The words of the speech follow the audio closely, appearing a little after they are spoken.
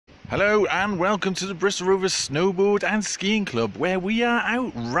Hello and welcome to the Bristol Rovers Snowboard and Skiing Club, where we are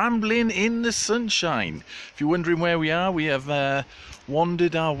out rambling in the sunshine. If you're wondering where we have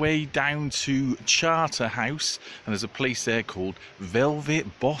wandered our way down to Charterhouse, and there's a place there called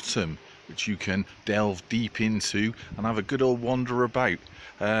Velvet Bottom which you can delve deep into and have a good old wander about.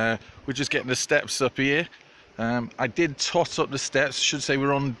 We're just getting the steps up here. I did tot up the steps. Should say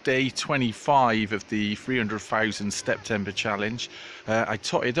we're on day 25 of the 300,000 STEPtember challenge. I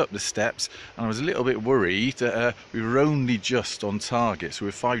totted up the steps and I was a little bit worried that we were only just on target, so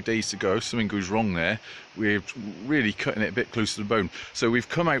with 5 days to go. Something goes wrong there. We're really cutting it a bit close to the bone, so we've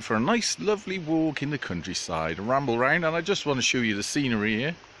come out for a nice lovely walk in the countryside, a ramble round, and I just want to show you the scenery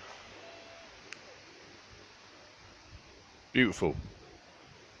here. Beautiful.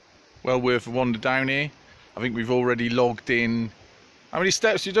 Well worth a wander down here. I think we've already logged in. How many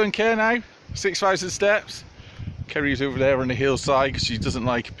steps you done, Care, now? 6,000 steps. Kerry's over there on the hillside because she doesn't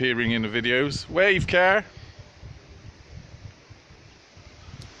like appearing in the videos. Wave, Care.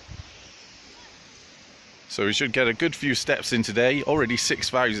 So we should get a good few steps in today. Already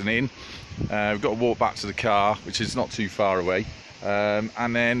 6,000 in. We've got to walk back to the car, which is not too far away.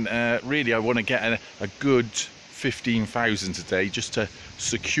 And then really I want to get a good 15,000 today, just to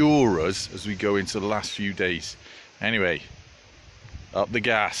secure us as we go into the last few days. Anyway, up the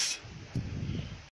gas.